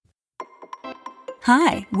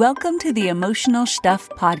Hi, welcome to the Emotional Stuff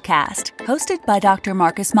Podcast, hosted by Dr.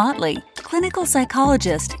 Marcus Motley, clinical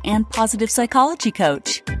psychologist and positive psychology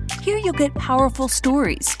coach. Here you'll get powerful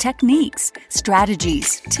stories, techniques,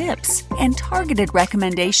 strategies, tips, and targeted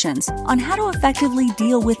recommendations on how to effectively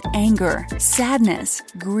deal with anger, sadness,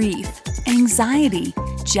 grief, anxiety,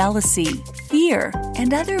 jealousy, fear,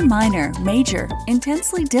 and other minor, major,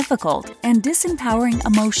 intensely difficult, and disempowering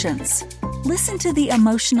emotions. Listen to the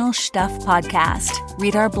Emotional Stuff Podcast,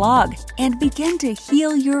 read our blog, and begin to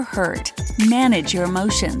heal your hurt, manage your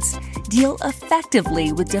emotions, deal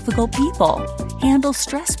effectively with difficult people, handle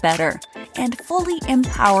stress better, and fully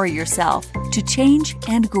empower yourself to change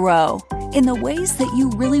and grow in the ways that you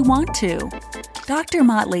really want to. Dr.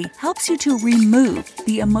 Motley helps you to remove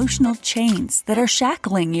the emotional chains that are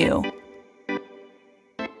shackling you.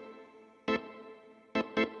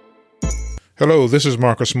 Hello, this is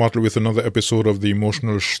Marcus Motley with another episode of the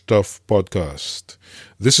Emotional Stuff Podcast.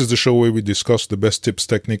 This is the show where we discuss the best tips,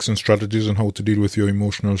 techniques, and strategies on how to deal with your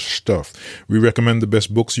emotional stuff. We recommend the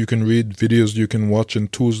best books you can read, videos you can watch,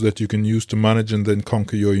 and tools that you can use to manage and then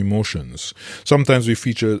conquer your emotions. Sometimes we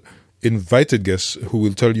feature invited guests who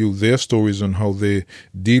will tell you their stories on how they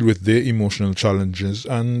deal with their emotional challenges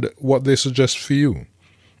and what they suggest for you.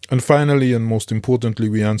 And finally, and most importantly,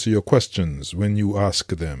 we answer your questions when you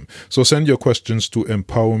ask them. So send your questions to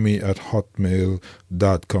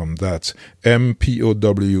empowerme@hotmail.com. That's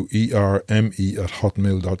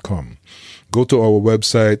MPOWERME@hotmail.com. Go to our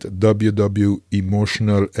website,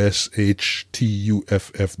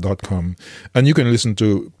 www.emotionalshtUFF.com, and you can listen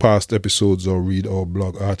to past episodes or read our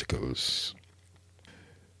blog articles.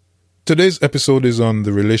 Today's episode is on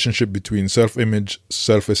the relationship between self-image,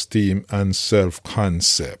 self-esteem, and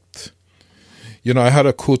self-concept. I had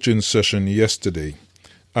a coaching session yesterday,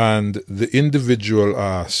 and the individual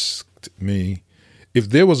asked me if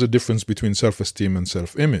there was a difference between self-esteem and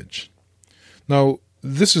self-image. Now,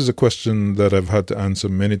 this is a question that I've had to answer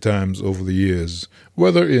many times over the years,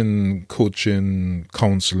 whether in coaching,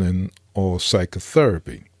 counseling, or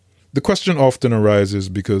psychotherapy. The question often arises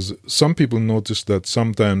because some people notice that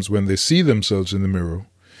sometimes when they see themselves in the mirror,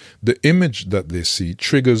 the image that they see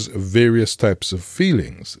triggers various types of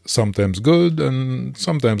feelings, sometimes good and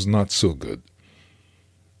sometimes not so good.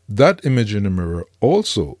 That image in the mirror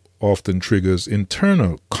also often triggers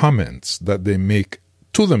internal comments that they make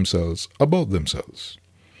to themselves about themselves.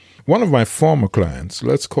 One of my former clients,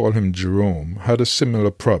 let's call him Jerome, had a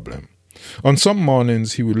similar problem. On some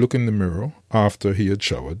mornings, he would look in the mirror after he had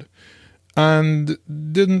showered and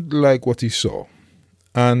didn't like what he saw.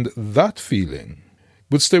 And that feeling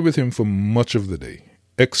would stay with him for much of the day,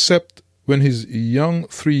 except when his young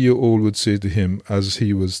 3-year-old would say to him as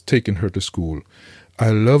he was taking her to school,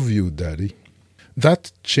 "I love you, Daddy."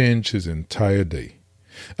 That changed his entire day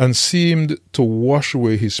and seemed to wash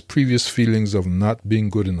away his previous feelings of not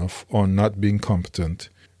being good enough or not being competent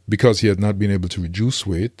because he had not been able to reduce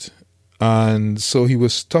weight, and so he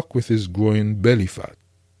was stuck with his growing belly fat.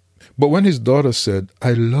 But when his daughter said,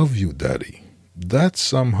 "I love you, Daddy," that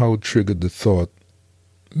somehow triggered the thought,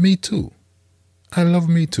 me too. I love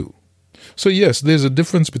me too. So yes, there's a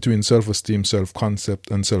difference between self-esteem,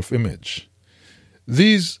 self-concept, and self-image.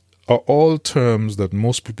 These are all terms that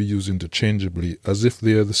most people use interchangeably as if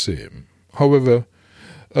they are the same. However,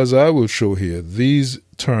 as I will show here, these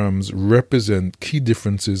terms represent key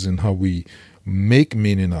differences in how we make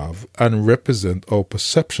meaning of and represent our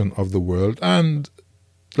perception of the world and,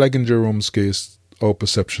 like in Jerome's case, our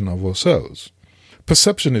perception of ourselves.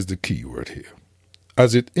 Perception is the key word here,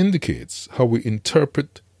 as it indicates how we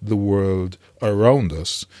interpret the world around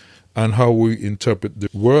us and how we interpret the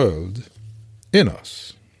world in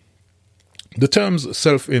us. The term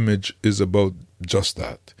self-image is about just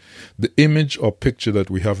that, the image or picture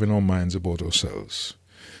that we have in our minds about ourselves.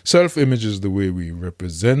 Self-image is the way we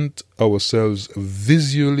represent ourselves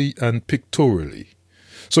visually and pictorially.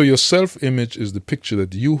 So your self-image is the picture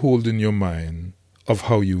that you hold in your mind of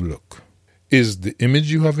how you look. Is the image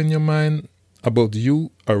you have in your mind about you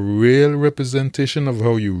a real representation of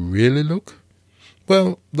how you really look?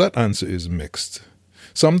 Well, that answer is mixed.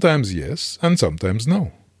 Sometimes yes, and sometimes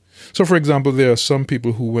no. So, for example, there are some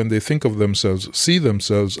people who, when they think of themselves, see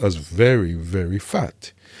themselves as very, very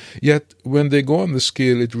fat. Yet, when they go on the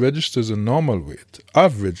scale, it registers a normal weight,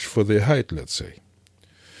 average for their height, let's say.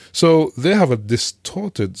 So, they have a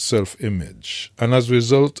distorted self-image, and as a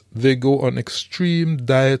result, they go on extreme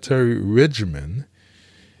dietary regimen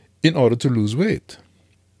in order to lose weight.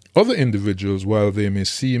 Other individuals, while they may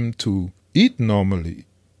seem to eat normally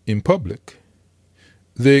in public,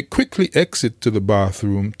 they quickly exit to the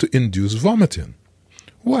bathroom to induce vomiting.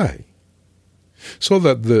 Why? so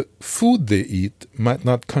that the food they eat might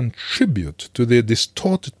not contribute to their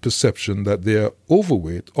distorted perception that they are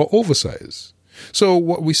overweight or oversized. So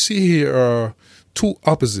what we see here are two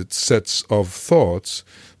opposite sets of thoughts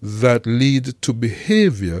that lead to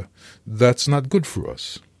behavior that's not good for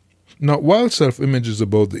us. Now, while self-image is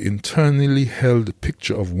about the internally held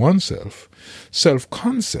picture of oneself,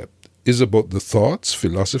 self-concept is about the thoughts,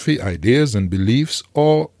 philosophy, ideas, and beliefs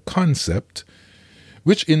or concept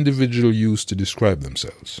which individuals use to describe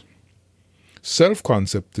themselves.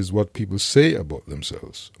 Self-concept is what people say about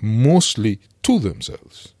themselves, mostly to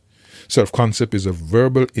themselves. Self-concept is a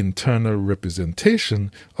verbal internal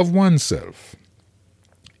representation of oneself.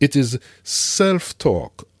 It is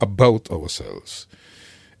self-talk about ourselves.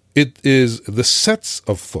 It is the sets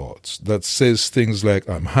of thoughts that says things like,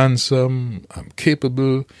 I'm handsome, I'm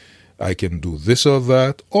capable, I can do this or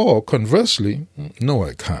that, or conversely, no,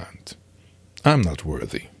 I can't. I'm not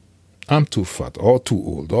worthy. I'm too fat, or too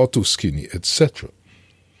old, or too skinny, etc.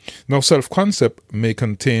 Now, self-concept may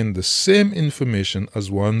contain the same information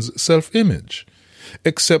as one's self-image,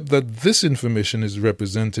 except that this information is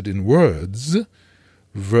represented in words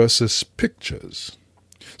versus pictures.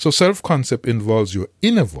 So self-concept involves your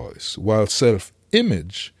inner voice, while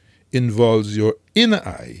self-image involves your inner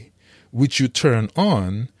eye, which you turn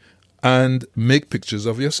on and make pictures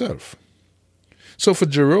of yourself. So for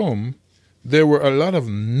Jerome, there were a lot of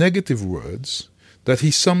negative words that he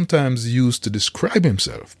sometimes used to describe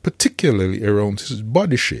himself, particularly around his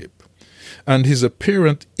body shape and his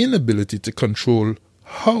apparent inability to control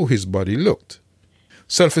how his body looked.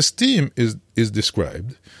 Self-esteem is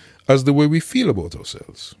described as the way we feel about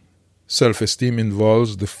ourselves. Self-esteem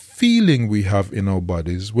involves the feeling we have in our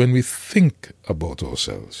bodies when we think about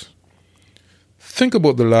ourselves. Think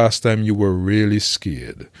about the last time you were really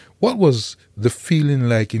scared. What was the feeling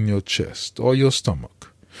like in your chest or your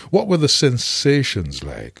stomach? What were the sensations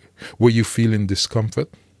like? Were you feeling discomfort?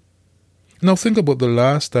 Now think about the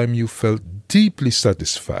last time you felt deeply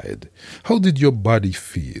satisfied. How did your body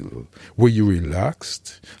feel? Were you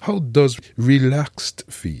relaxed? How does relaxed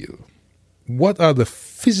feel? What are the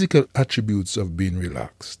physical attributes of being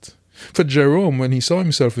relaxed? For Jerome, when he saw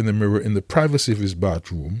himself in the mirror in the privacy of his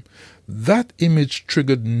bathroom, that image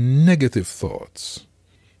triggered negative thoughts.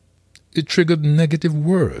 It triggered negative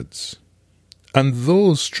words. And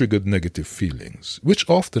those triggered negative feelings, which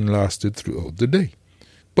often lasted throughout the day.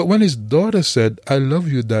 But when his daughter said, "I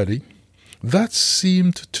love you, Daddy," that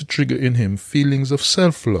seemed to trigger in him feelings of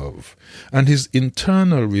self-love. And his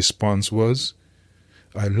internal response was,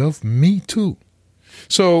 "I love me too."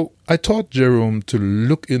 So I taught Jerome to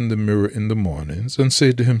look in the mirror in the mornings and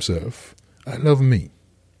say to himself, "I love me.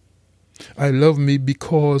 I love me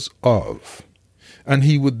because of." And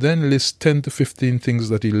he would then list 10 to 15 things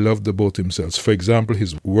that he loved about himself. For example,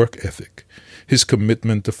 his work ethic, his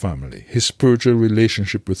commitment to family, his spiritual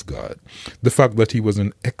relationship with God, the fact that he was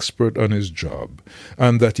an expert on his job,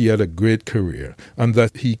 and that he had a great career, and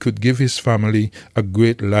that he could give his family a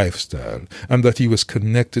great lifestyle, and that he was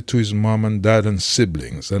connected to his mom and dad and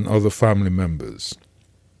siblings and other family members.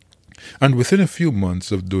 And within a few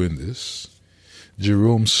months of doing this,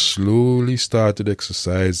 Jerome slowly started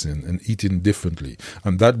exercising and eating differently,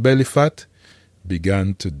 and that belly fat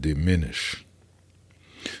began to diminish.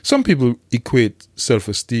 Some people equate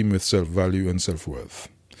self-esteem with self-value and self-worth.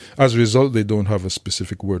 As a result, they don't have a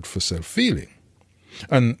specific word for self-feeling.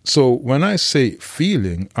 And so when I say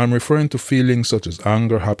feeling, I'm referring to feelings such as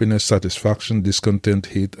anger, happiness, satisfaction, discontent,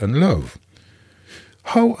 hate, and love.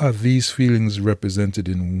 How are these feelings represented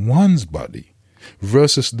in one's body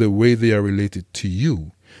versus the way they are related to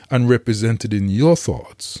you and represented in your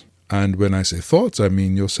thoughts? And when I say thoughts, I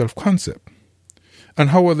mean your self-concept. And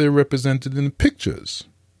how are they represented in pictures?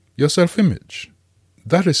 Your self-image.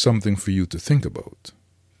 That is something for you to think about.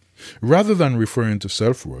 Rather than referring to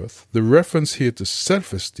self-worth, the reference here to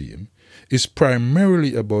self-esteem is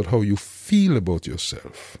primarily about how you feel about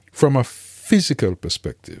yourself from a physical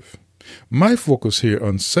perspective. My focus here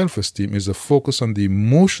on self-esteem is a focus on the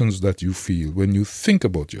emotions that you feel when you think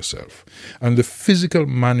about yourself and the physical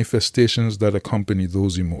manifestations that accompany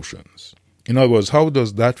those emotions. In other words, how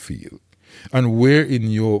does that feel? And where in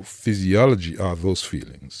your physiology are those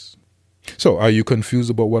feelings? So, are you confused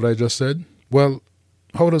about what I just said? Well,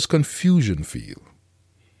 how does confusion feel?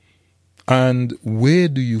 And where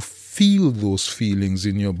do you feel those feelings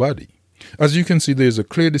in your body? As you can see, there is a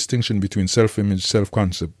clear distinction between self-image,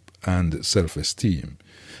 self-concept, and self-esteem.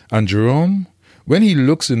 And Jerome, when he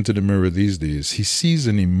looks into the mirror these days, he sees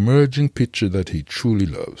an emerging picture that he truly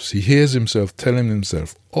loves. He hears himself telling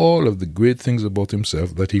himself all of the great things about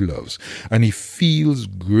himself that he loves, and he feels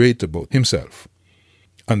great about himself.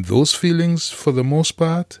 And those feelings, for the most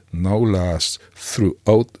part, now last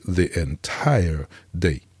throughout the entire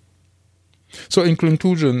day. So in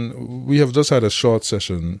conclusion, we have just had a short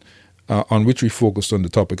session on which we focused on the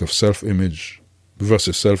topic of self-image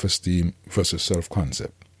versus self-esteem versus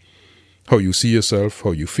self-concept. How you see yourself,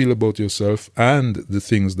 how you feel about yourself, and the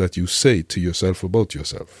things that you say to yourself about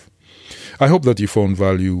yourself. I hope that you found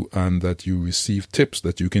value and that you received tips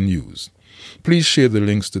that you can use. Please share the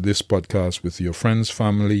links to this podcast with your friends,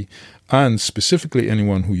 family, and specifically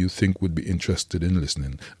anyone who you think would be interested in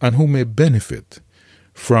listening and who may benefit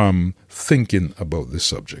from thinking about this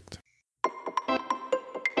subject.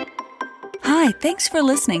 Hi, thanks for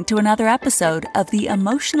listening to another episode of the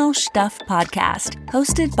Emotional Stuff Podcast,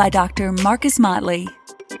 hosted by Dr. Marcus Motley.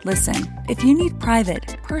 Listen, if you need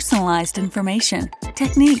private, personalized information,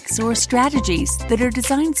 techniques, or strategies that are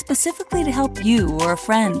designed specifically to help you or a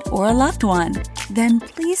friend or a loved one, then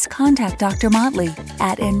please contact Dr. Motley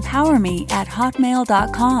at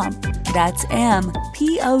empowerme@hotmail.com. That's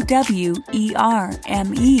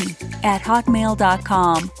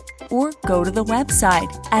MPOWERME@hotmail.com. Or go to the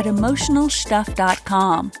website at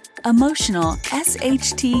emotionalstuff.com, emotional,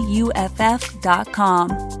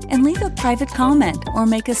 SHTUFF.com, and leave a private comment or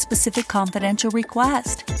make a specific confidential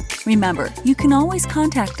request. Remember, you can always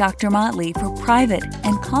contact Dr. Motley for private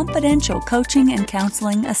and confidential coaching and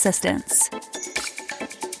counseling assistance.